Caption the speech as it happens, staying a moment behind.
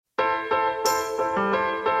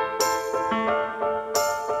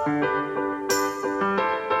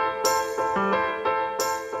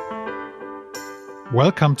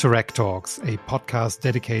Welcome to RegTalks, a podcast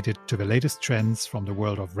dedicated to the latest trends from the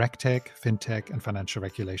world of RegTech, FinTech, and financial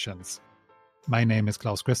regulations. My name is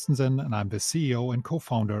Klaus Christensen, and I'm the CEO and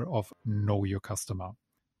co-founder of Know Your Customer.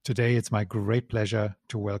 Today, it's my great pleasure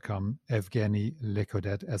to welcome Evgeny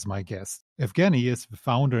Likhoded as my guest. Evgeny is the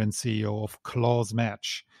founder and CEO of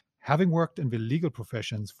Clausematch. Having worked in the legal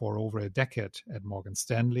professions for over a decade at Morgan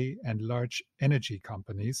Stanley and large energy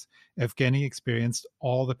companies, Evgeny experienced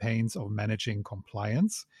all the pains of managing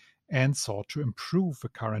compliance and sought to improve the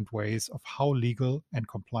current ways of how legal and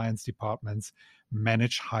compliance departments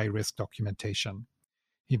manage high-risk documentation.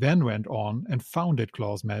 He then went on and founded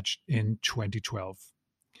Clausematch in 2012.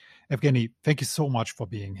 Evgeny, thank you so much for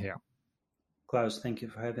being here. Klaus, thank you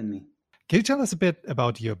for having me. Can you tell us a bit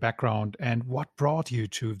about your background and what brought you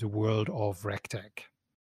to the world of RegTech?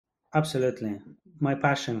 Absolutely. My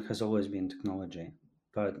passion has always been technology,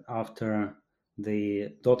 but after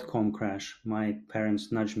the dot-com crash, my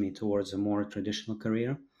parents nudged me towards a more traditional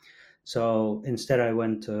career. So instead, I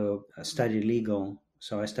went to study legal.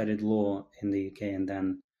 So I studied law in the UK, and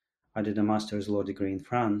then I did a master's law degree in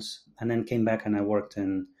France, and then came back and I worked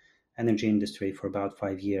in energy industry for about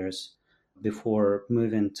 5 years before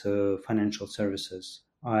moving to financial services.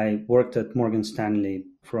 I worked at Morgan Stanley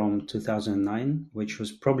from 2009, which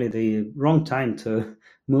was probably the wrong time to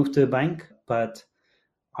move to a bank, but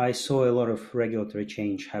I saw a lot of regulatory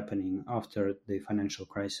change happening after the financial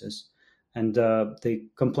crisis. And the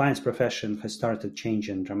compliance profession has started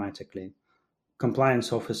changing dramatically.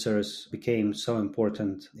 Compliance officers became so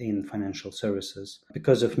important in financial services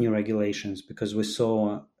because of new regulations, because we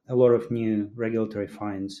saw a lot of new regulatory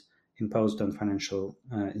fines imposed on financial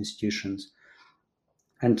institutions.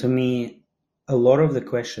 And to me, a lot of the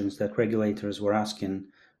questions that regulators were asking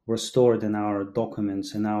were stored in our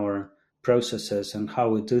documents, in our processes, and how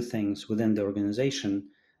we do things within the organization.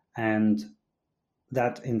 And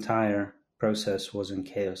that entire process was in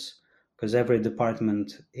chaos because every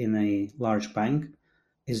department in a large bank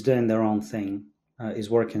is doing their own thing, is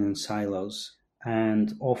working in silos.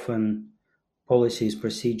 And often policies,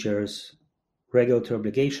 procedures, regulatory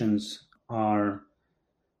obligations are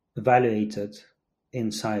evaluated in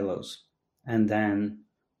silos. And then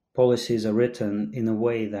policies are written in a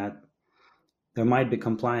way that they might be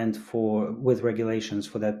compliant with regulations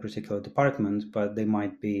for that particular department, but they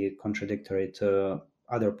might be contradictory to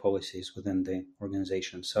other policies within the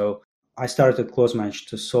organization. So I started Clausematch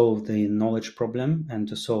to solve the knowledge problem and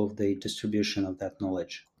to solve the distribution of that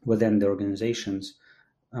knowledge within the organizations,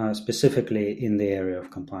 specifically in the area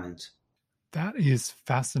of compliance. That is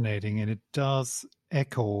fascinating, and it does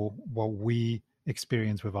echo what we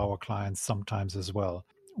experience with our clients sometimes as well.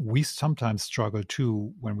 We sometimes struggle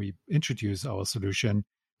too when we introduce our solution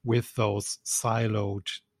with those siloed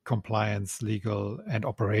compliance, legal, and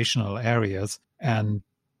operational areas, and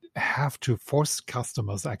have to force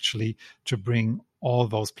customers actually to bring all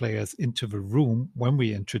those players into the room when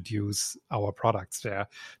we introduce our products there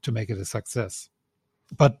to make it a success.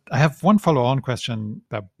 But I have one follow-on question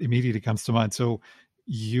that immediately comes to mind. So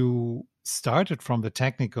you started from the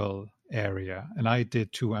technical area, and I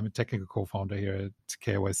did too. I'm a technical co-founder here at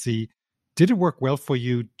KYC. Did it work well for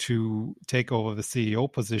you to take over the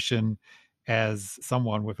CEO position as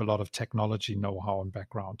someone with a lot of technology know-how and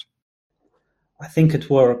background? I think it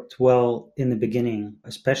worked well in the beginning,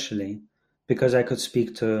 especially because I could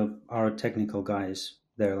speak to our technical guys,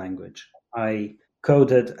 their language. I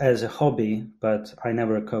coded as a hobby, but I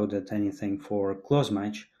never coded anything for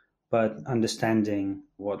Clausematch. But understanding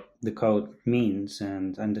what the code means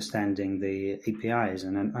and understanding the APIs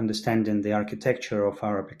and understanding the architecture of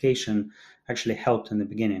our application actually helped in the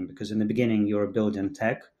beginning, because in the beginning you're building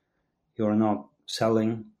tech, you're not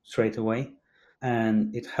selling straight away.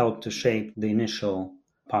 And it helped to shape the initial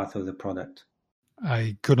path of the product.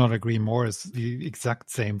 I could not agree more. It's the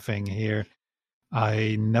exact same thing here.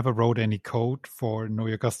 I never wrote any code for Know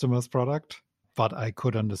Your Customer's product, but I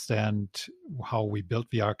could understand how we built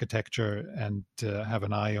the architecture and have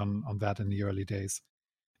an eye on that in the early days.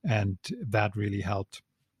 And that really helped.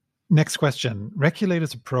 Next question.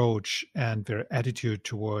 Regulators' approach and their attitude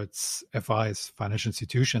towards FIs, financial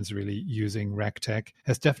institutions really using RegTech,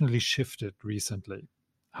 has definitely shifted recently.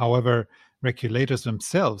 However, regulators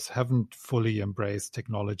themselves haven't fully embraced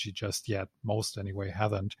technology just yet. Most anyway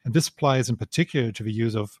haven't. And this applies in particular to the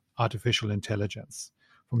use of artificial intelligence.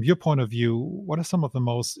 From your point of view, what are some of the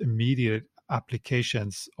most immediate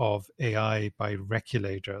applications of AI by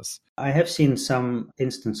regulators? I have seen some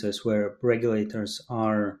instances where regulators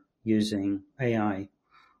are using AI,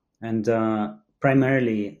 and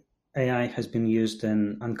primarily AI has been used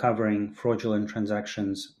in uncovering fraudulent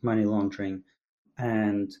transactions, money laundering,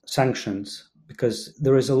 and sanctions because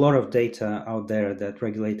there is a lot of data out there that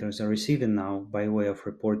regulators are receiving now by way of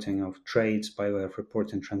reporting of trades, by way of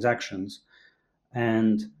reporting transactions.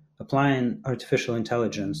 And applying artificial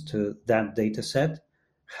intelligence to that data set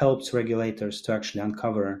helps regulators to actually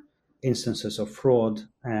uncover instances of fraud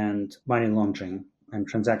and money laundering and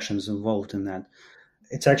transactions involved in that.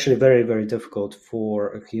 It's actually very, very difficult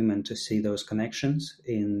for a human to see those connections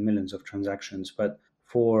in millions of transactions. But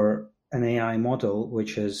for an AI model,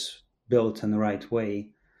 which is built in the right way,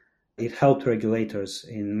 it helped regulators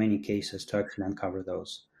in many cases to actually uncover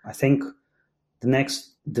those. I think the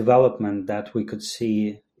next development that we could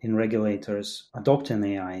see in regulators adopting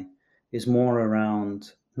AI is more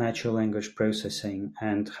around natural language processing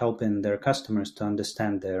and helping their customers to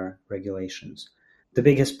understand their regulations. The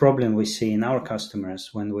biggest problem we see in our customers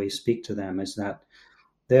when we speak to them is that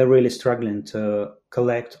they're really struggling to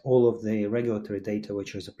collect all of the regulatory data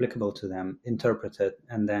which is applicable to them, interpret it,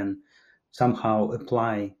 and then somehow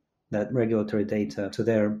apply that regulatory data to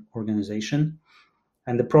their organization.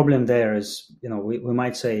 And the problem there is, we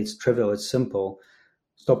might say it's trivial, it's simple.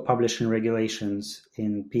 Stop publishing regulations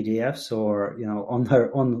in PDFs or on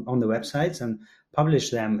the websites and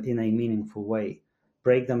publish them in a meaningful way.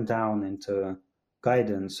 Break them down into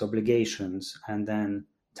guidance, obligations, and then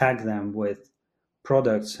tag them with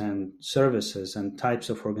products and services and types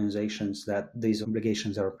of organizations that these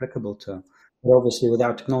obligations are applicable to. But obviously,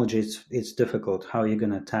 without technology, it's difficult. How are you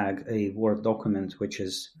going to tag a Word document, which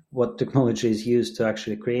is what technology is used to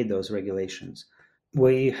actually create those regulations?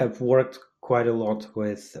 We have worked quite a lot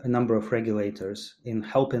with a number of regulators in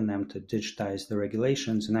helping them to digitize the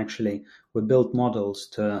regulations. And actually, we built models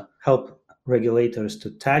to help regulators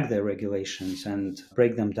to tag their regulations and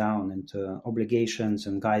break them down into obligations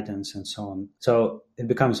and guidance and so on. So it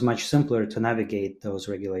becomes much simpler to navigate those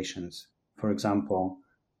regulations. For example,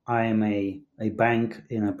 I am a bank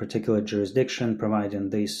in a particular jurisdiction providing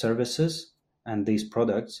these services and these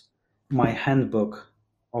products. My handbook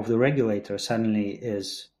of the regulator suddenly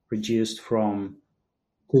is reduced from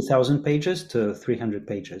 2,000 pages to 300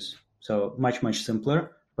 pages. So much, much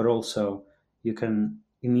simpler, but also you can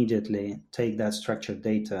immediately take that structured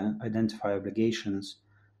data, identify obligations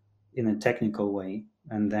in a technical way,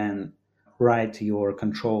 and then write your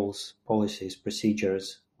controls, policies,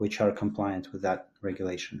 procedures, which are compliant with that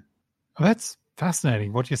regulation. Well, that's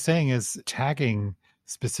fascinating. What you're saying is tagging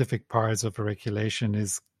specific parts of a regulation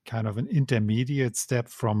is kind of an intermediate step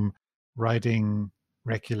from writing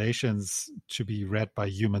regulations to be read by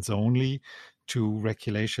humans only to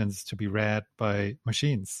regulations to be read by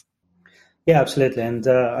machines. Yeah, absolutely. And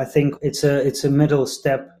I think it's a middle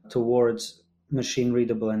step towards machine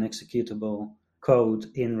readable and executable code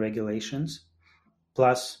in regulations.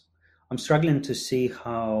 Plus, I'm struggling to see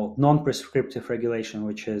how non-prescriptive regulation,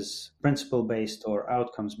 which is principle-based or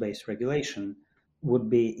outcomes-based regulation, would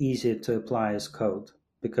be easy to apply as code.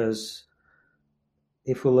 Because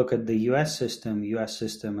if we look at the US system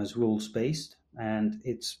is rules-based, and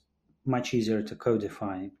it's much easier to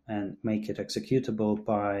codify and make it executable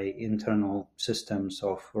by internal systems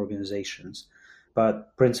of organizations.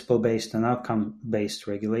 But principle-based and outcome-based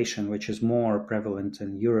regulation, which is more prevalent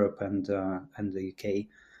in Europe and the UK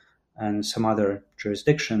and some other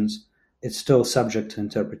jurisdictions, it's still subject to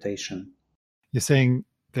interpretation. You're saying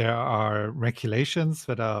there are regulations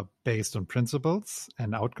that are based on principles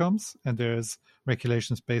and outcomes, and there's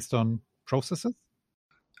regulations based on processes?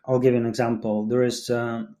 I'll give you an example. There is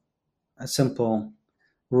a simple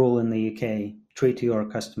rule in the UK: treat your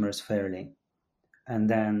customers fairly. And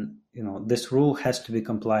then, this rule has to be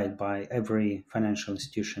complied by every financial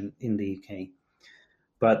institution in the UK.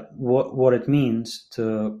 But what it means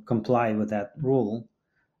to comply with that rule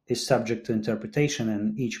is subject to interpretation,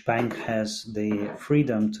 and each bank has the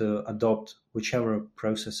freedom to adopt whichever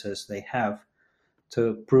processes they have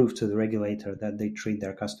to prove to the regulator that they treat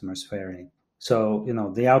their customers fairly. So,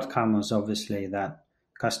 the outcome is obviously that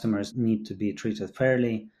customers need to be treated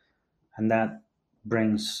fairly, and that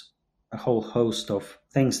brings a whole host of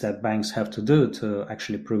things that banks have to do to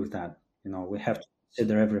actually prove that. We have to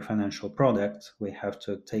consider every financial product. We have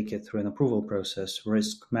to take it through an approval process,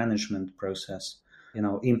 risk management process,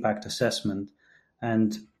 impact assessment.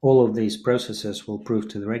 And all of these processes will prove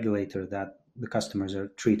to the regulator that the customers are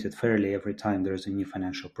treated fairly every time there's a new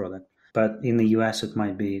financial product. But in the US, it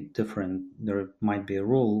might be different. There might be a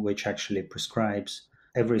rule which actually prescribes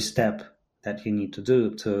every step that you need to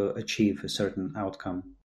do to achieve a certain outcome.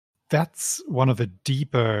 That's one of the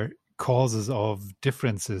deeper causes of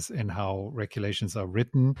differences in how regulations are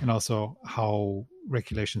written and also how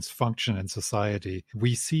regulations function in society.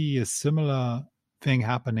 We see a similar thing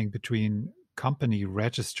happening between company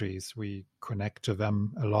registries. We connect to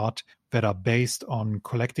them a lot that are based on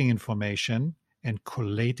collecting information and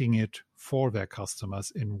collating it for their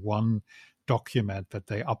customers in one document that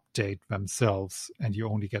they update themselves, and you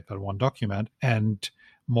only get that one document. And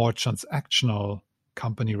more transactional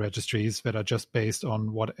company registries that are just based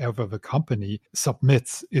on whatever the company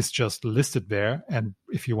submits is just listed there. And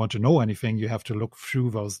if you want to know anything, you have to look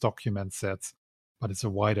through those document sets, but it's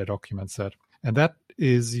a wider document set. And that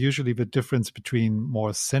is usually the difference between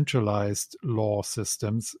more centralized law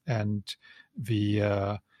systems and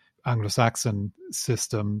the Anglo-Saxon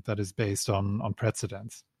system that is based on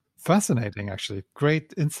precedents. Fascinating, actually.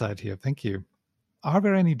 Great insight here. Thank you. Are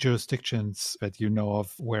there any jurisdictions that you know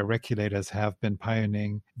of where regulators have been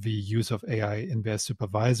pioneering the use of AI in their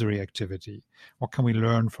supervisory activity? What can we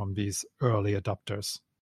learn from these early adopters?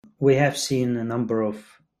 We have seen a number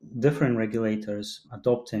of different regulators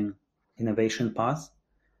adopting innovation path.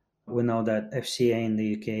 We know that FCA in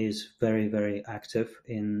the UK is very, very active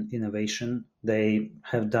in innovation. They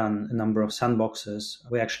have done a number of sandboxes.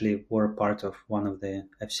 We actually were part of one of the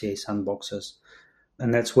FCA sandboxes.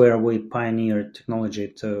 And that's where we pioneered technology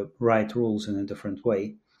to write rules in a different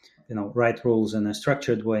way. Write rules in a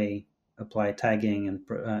structured way, apply tagging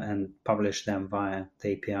and publish them via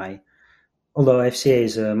the API. Although FCA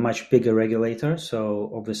is a much bigger regulator,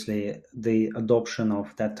 so obviously the adoption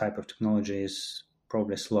of that type of technology is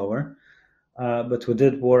probably slower. But we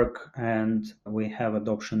did work, and we have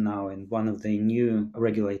adoption now in one of the new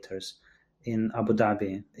regulators in Abu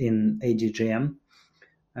Dhabi, in ADGM.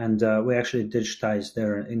 And we actually digitized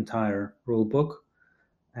their entire rulebook.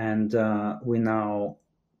 And we now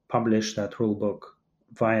publish that rulebook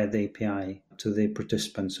via the API to the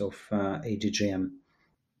participants of ADGM.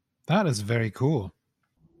 That is very cool.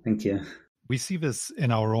 Thank you. We see this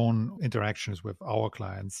in our own interactions with our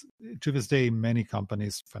clients. To this day, many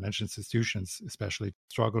companies, financial institutions especially,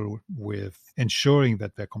 struggle with ensuring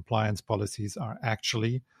that their compliance policies are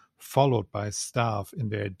actually followed by staff in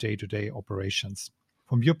their day-to-day operations.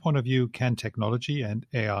 From your point of view, can technology and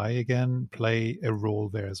AI again play a role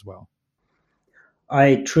there as well?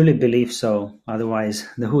 I truly believe so. Otherwise,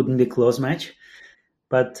 there wouldn't be Clausematch.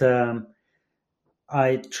 But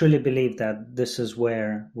I truly believe that this is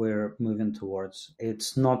where we're moving towards.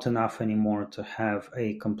 It's not enough anymore to have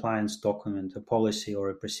a compliance document, a policy or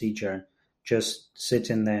a procedure just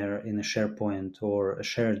sitting there in a SharePoint or a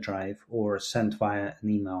shared drive or sent via an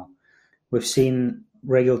email. We've seen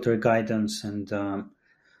regulatory guidance and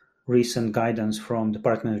recent guidance from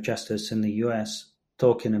Department of Justice in the US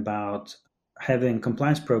talking about having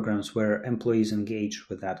compliance programs where employees engage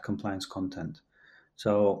with that compliance content.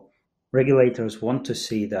 So regulators want to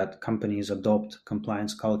see that companies adopt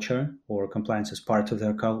compliance culture or compliance as part of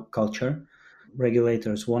their culture.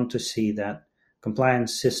 Regulators want to see that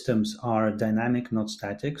compliance systems are dynamic, not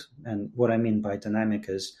static. And what I mean by dynamic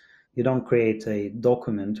is you don't create a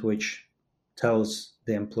document which tells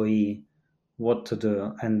the employee what to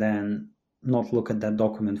do and then not look at that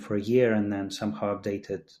document for a year and then somehow update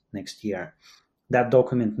it next year. That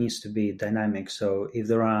document needs to be dynamic. So if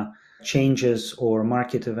there are changes or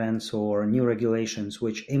market events or new regulations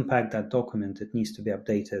which impact that document, it needs to be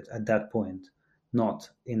updated at that point, not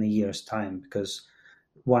in a year's time, because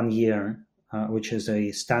 1 year, which is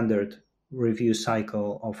a standard review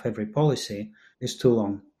cycle of every policy, is too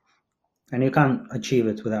long. And you can't achieve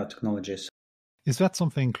it without technologies. Is that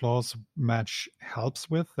something Clausematch helps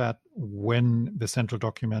with, that when the central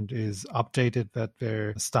document is updated, that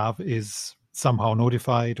their staff is somehow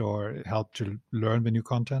notified or helped to learn the new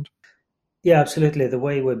content? Yeah, absolutely. The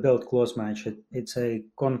way we built Clausematch, it's a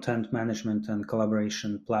content management and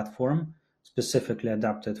collaboration platform specifically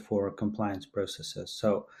adapted for compliance processes.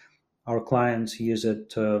 So our clients use it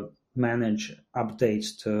to manage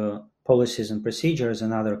updates to policies and procedures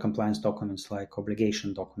and other compliance documents like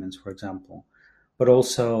obligation documents, for example. But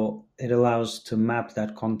also it allows to map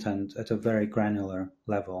that content at a very granular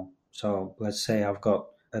level. So let's say I've got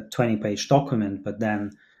a 20-page document, but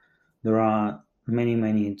then there are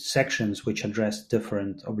many sections which address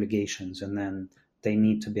different obligations, and then they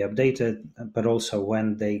need to be updated. But also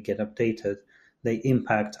when they get updated, they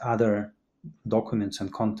impact other documents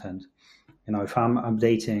and content. If I'm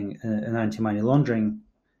updating an anti-money laundering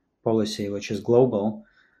policy, which is global,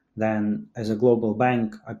 then as a global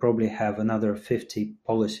bank, I probably have another 50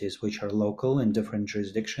 policies which are local in different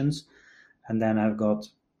jurisdictions. And then I've got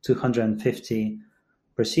 250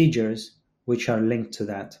 procedures which are linked to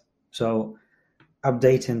that. So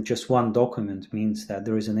updating just one document means that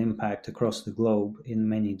there is an impact across the globe in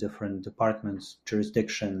many different departments,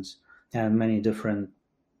 jurisdictions, and many different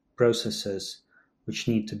processes which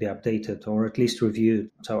need to be updated or at least reviewed.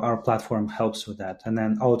 So our platform helps with that. And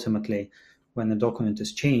then ultimately, when the document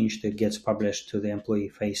is changed, it gets published to the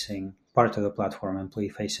employee-facing part of the platform,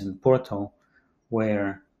 employee-facing portal,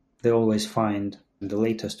 where they always find the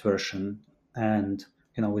latest version, and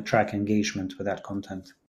we track engagement with that content.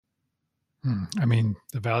 I mean,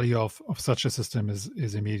 the value of such a system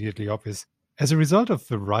is immediately obvious. As a result of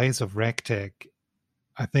the rise of RegTech,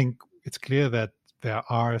 I think it's clear that there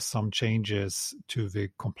are some changes to the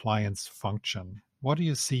compliance function. What do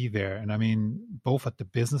you see there? And I mean, both at the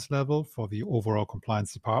business level for the overall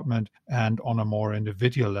compliance department and on a more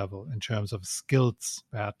individual level in terms of skills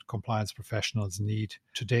that compliance professionals need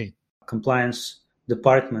today. Compliance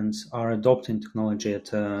departments are adopting technology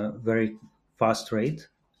at a very fast rate,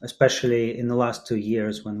 especially in the last 2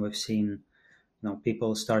 years when we've seen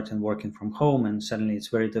people starting working from home, and suddenly it's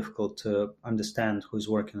very difficult to understand who's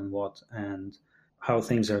working on what and how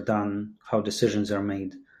things are done, how decisions are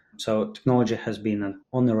made. So technology has been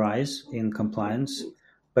on the rise in compliance,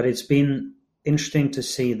 but it's been interesting to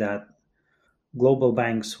see that global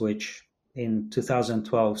banks, which in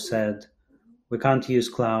 2012 said, we can't use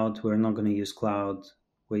cloud, we're not going to use cloud,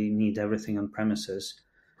 we need everything on premises.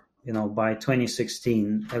 By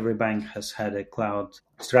 2016, every bank has had a cloud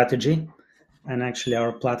strategy. And actually,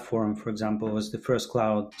 our platform, for example, was the first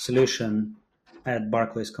cloud solution at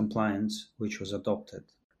Barclays Compliance, which was adopted.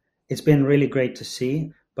 It's been really great to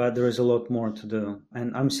see, but there is a lot more to do.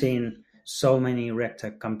 And I'm seeing so many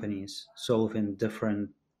RegTech companies solving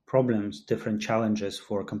different problems, different challenges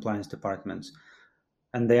for compliance departments.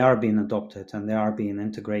 And they are being adopted and they are being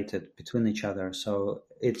integrated between each other. So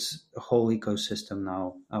it's a whole ecosystem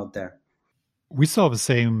now out there. We saw the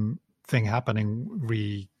same thing happening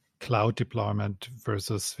cloud deployment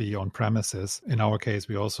versus the on-premises. In our case,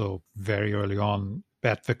 we also very early on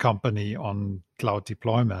bet the company on cloud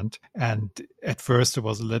deployment. And at first it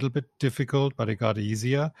was a little bit difficult, but it got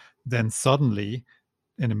easier. Then suddenly,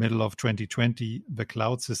 in the middle of 2020, the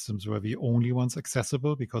cloud systems were the only ones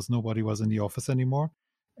accessible because nobody was in the office anymore.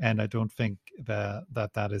 And I don't think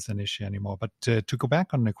that is an issue anymore. But to go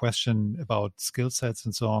back on the question about skill sets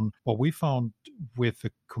and so on, what we found with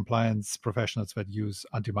the compliance professionals that use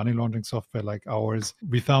anti-money laundering software like ours,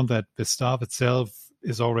 we found that the staff itself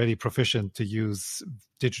is already proficient to use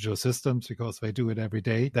digital systems because they do it every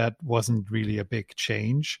day. That wasn't really a big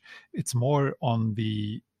change. It's more on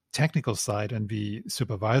the technical side and the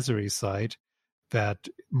supervisory side that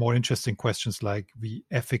more interesting questions like the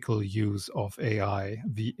ethical use of AI,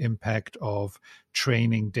 the impact of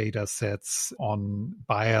training data sets on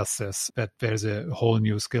biases, that there's a whole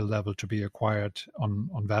new skill level to be acquired on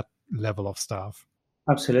that level of staff.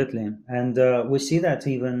 Absolutely. And we see that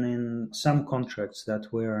even in some contracts that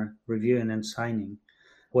we're reviewing and signing,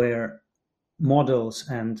 where models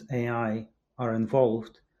and AI are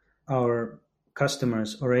involved, our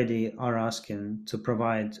customers already are asking to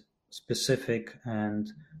provide specific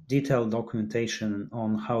and detailed documentation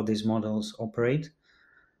on how these models operate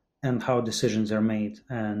and how decisions are made.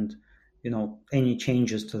 And, any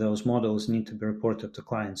changes to those models need to be reported to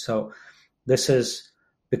clients. So this is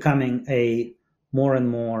becoming a more and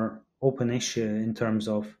more open issue in terms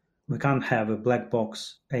of we can't have a black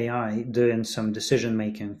box AI doing some decision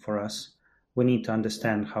making for us. We need to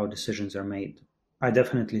understand how decisions are made. I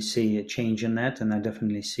definitely see a change in that, and I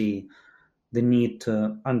definitely see the need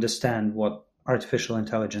to understand what artificial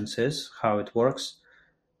intelligence is, how it works,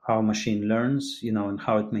 how machine learns, and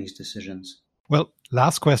how it makes decisions. Well,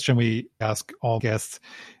 last question we ask all guests.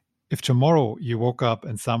 If tomorrow you woke up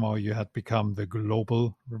and somehow you had become the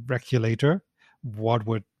global regulator, what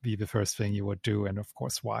would be the first thing you would do? And of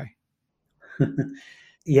course, why?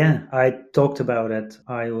 Yeah, I talked about it.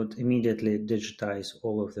 I would immediately digitize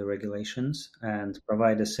all of the regulations and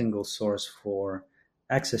provide a single source for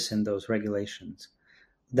accessing those regulations.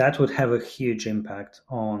 That would have a huge impact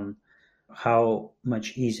on how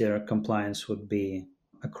much easier compliance would be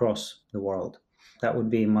across the world. That would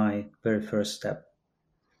be my very first step.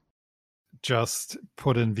 Just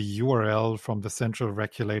put in the URL from the central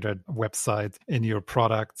regulator website in your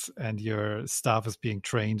products and your staff is being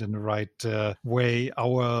trained in the right way.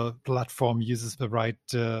 Our platform uses the right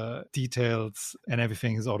details and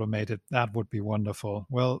everything is automated. That would be wonderful.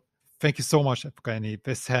 Well, thank you so much, Evgeny.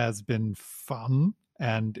 This has been fun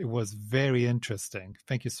and it was very interesting.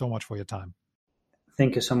 Thank you so much for your time.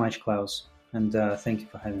 Thank you so much, Klaus. And thank you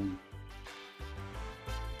for having me.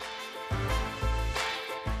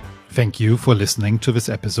 Thank you for listening to this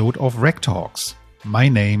episode of RegTalks. My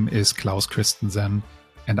name is Klaus Christensen,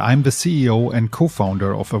 and I'm the CEO and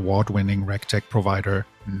co-founder of award-winning RegTech provider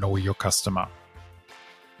Know Your Customer.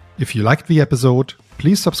 If you liked the episode,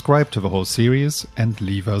 please subscribe to the whole series and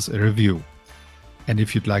leave us a review. And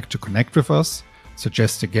if you'd like to connect with us,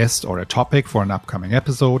 suggest a guest or a topic for an upcoming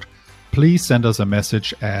episode, please send us a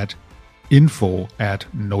message at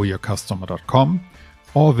info@knowyourcustomer.com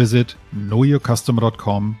or visit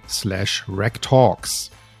knowyourcustomer.com/RegTalks.